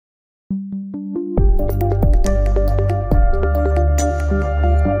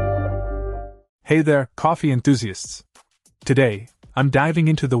Hey there, coffee enthusiasts! Today, I'm diving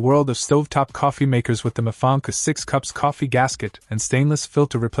into the world of stovetop coffee makers with the MEFONKOU 6 Cups Coffee Gasket and Stainless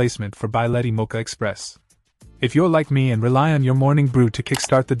Filter Replacement for Bialetti Moka Express. If you're like me and rely on your morning brew to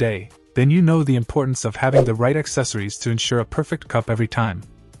kickstart the day, then you know the importance of having the right accessories to ensure a perfect cup every time.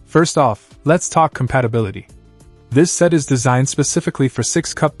 First off, let's talk compatibility. This set is designed specifically for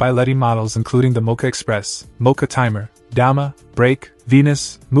 6-cup Bialetti models including the Moka Express, Moka Timer, Dama, Break,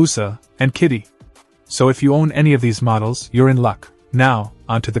 Venus, Musa, and Kitty. So if you own any of these models, you're in luck. Now,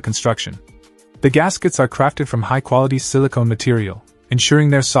 onto the construction. The gaskets are crafted from high-quality silicone material, ensuring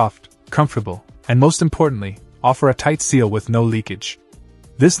they're soft, comfortable, and most importantly, offer a tight seal with no leakage.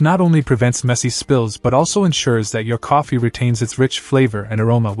 This not only prevents messy spills but also ensures that your coffee retains its rich flavor and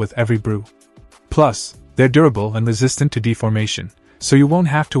aroma with every brew. Plus, they're durable and resistant to deformation, so you won't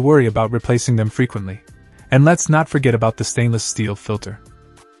have to worry about replacing them frequently. And let's not forget about the stainless steel filter.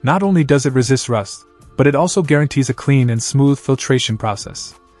 Not only does it resist rust, but it also guarantees a clean and smooth filtration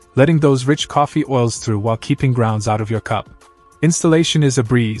process, letting those rich coffee oils through while keeping grounds out of your cup. Installation is a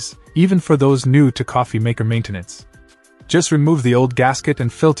breeze, even for those new to coffee maker maintenance. Just remove the old gasket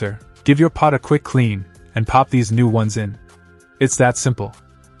and filter, give your pot a quick clean, and pop these new ones in. It's that simple.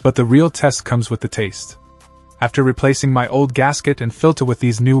 But the real test comes with the taste. After replacing my old gasket and filter with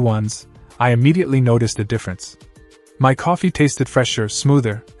these new ones, I immediately noticed a difference. My coffee tasted fresher,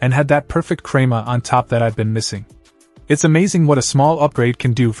 smoother, and had that perfect crema on top that I've been missing. It's amazing what a small upgrade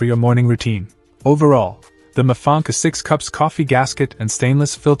can do for your morning routine. Overall, the MEFONKOU 6 Cups Coffee Gasket and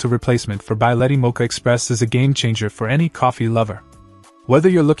Stainless Filter Replacement for Bialetti Moka Express is a game-changer for any coffee lover. Whether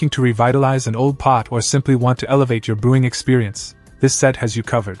you're looking to revitalize an old pot or simply want to elevate your brewing experience, this set has you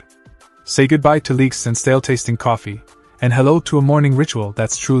covered. Say goodbye to leaks and stale-tasting coffee, and hello to a morning ritual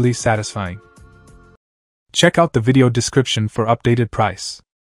that's truly satisfying. Check out the video description for updated price.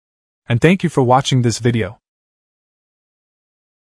 And thank you for watching this video.